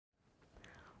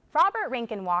Robert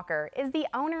Rankin Walker is the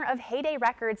owner of HeyDay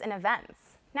Records and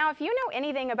Events. Now, if you know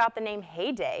anything about the name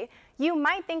HeyDay, you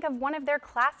might think of one of their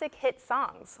classic hit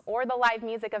songs or the live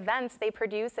music events they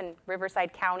produce in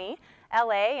Riverside County,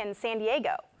 LA, and San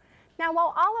Diego. Now,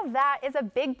 while all of that is a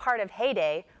big part of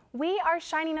HeyDay, we are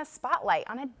shining a spotlight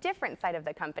on a different side of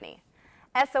the company.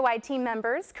 SOI team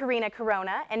members Karina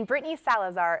Corona and Brittany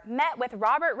Salazar met with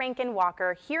Robert Rankin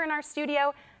Walker here in our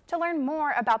studio to learn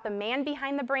more about the man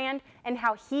behind the brand and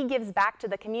how he gives back to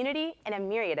the community in a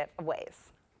myriad of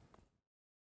ways.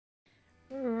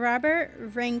 Robert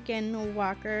Rankin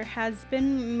Walker has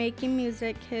been making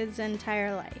music his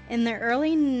entire life. In the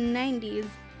early 90s,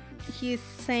 he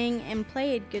sang and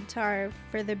played guitar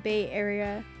for the Bay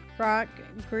Area rock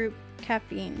group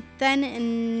Caffeine. Then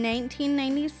in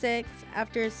 1996,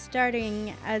 after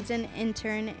starting as an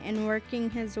intern and working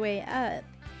his way up,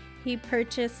 he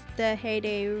purchased the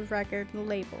HeyDay record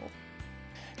label.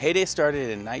 HeyDay started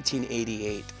in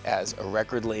 1988 as a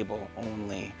record label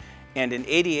only. And in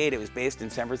 '88, it was based in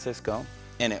San Francisco,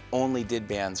 and it only did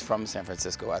bands from San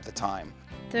Francisco at the time.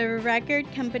 The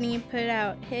record company put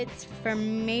out hits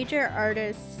from major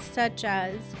artists such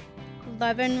as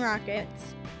Love and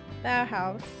Rockets,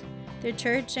 Bauhaus, The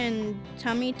Church, and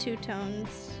Tommy Two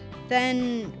Tones.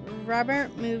 Then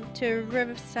Robert moved to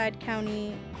Riverside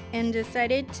County and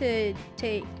decided to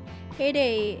take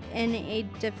HeyDay in a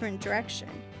different direction.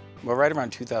 Well, right around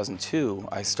 2002,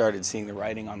 I started seeing the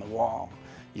writing on the wall.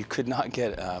 You could not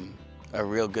get a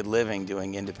real good living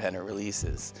doing independent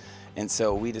releases. And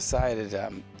so we decided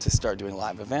to start doing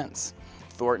live events.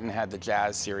 Thornton had the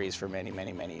jazz series for many,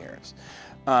 many, many years.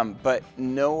 But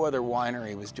no other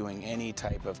winery was doing any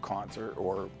type of concert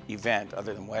or event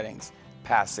other than weddings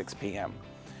past 6 p.m.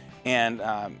 And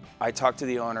I talked to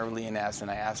the owner, Lee and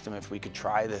I asked him if we could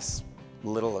try this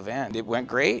little event. It went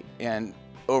great, and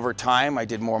over time I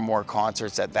did more and more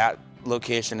concerts at that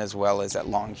location as well as at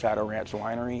Long Shadow Ranch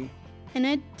Winery. In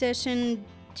addition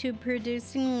to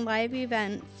producing live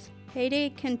events,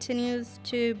 HeyDay continues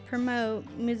to promote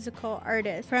musical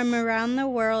artists from around the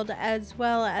world as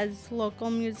well as local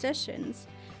musicians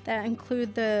that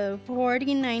include the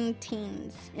 49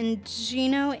 Teens,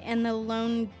 Gino and the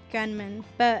Lone Gunman,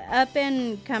 but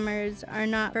up-and-comers are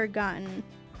not forgotten.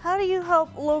 How do you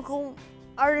help local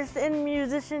artists and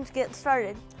musicians get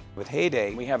started? With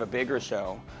HeyDay, we have a bigger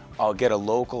show. I'll get a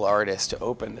local artist to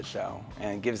open the show,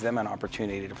 and it gives them an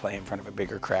opportunity to play in front of a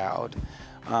bigger crowd.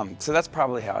 So that's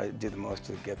probably how I do the most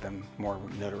to get them more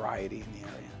notoriety in the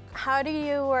area. How do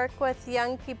you work with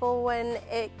young people when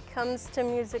it comes to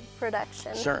music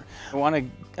production? Sure. I want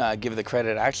to give the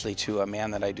credit actually to a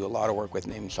man that I do a lot of work with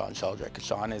named Sean Sheldrick.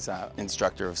 Sean is an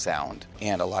instructor of sound,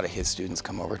 and a lot of his students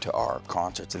come over to our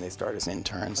concerts and they start as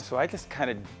interns. So I just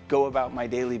kind of go about my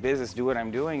daily business, do what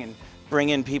I'm doing, and bring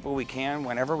in people we can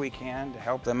whenever we can to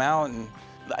help them out. And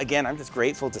again, I'm just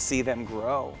grateful to see them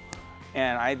grow,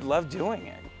 and I love doing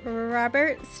it.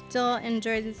 Robert still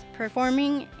enjoys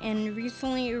performing and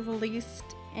recently released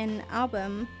an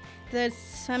album. The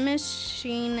Sun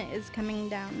Machine is coming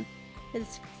down,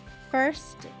 his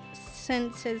first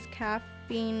since his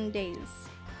Caffeine days.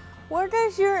 Where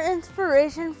does your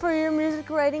inspiration for your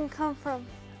music writing come from?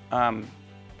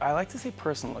 I like to say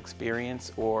personal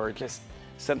experience or just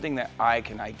something that I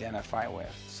can identify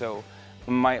with. So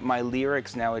my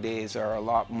lyrics nowadays are a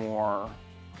lot more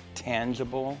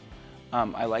tangible.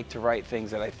 I like to write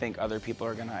things that I think other people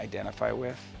are going to identify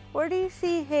with. Where do you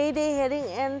see HeyDay heading,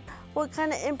 and what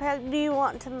kind of impact do you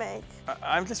want to make?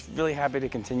 I'm just really happy to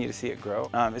continue to see it grow.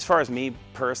 As far as me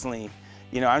personally,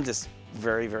 you know, I'm just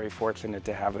very, very fortunate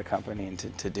to have the company and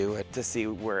to do it, to see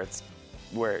where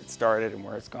it started and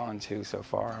where it's gone to so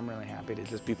far. I'm really happy to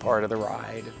just be part of the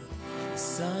ride. The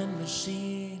Sun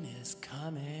Machine is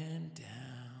coming down.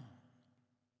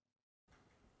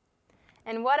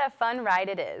 And what a fun ride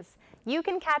it is. You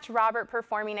can catch Robert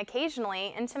performing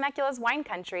occasionally in Temecula's wine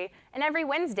country and every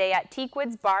Wednesday at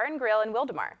Teakwood's Bar and Grill in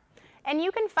Wildomar. And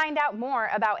you can find out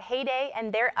more about HeyDay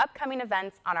and their upcoming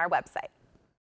events on our website.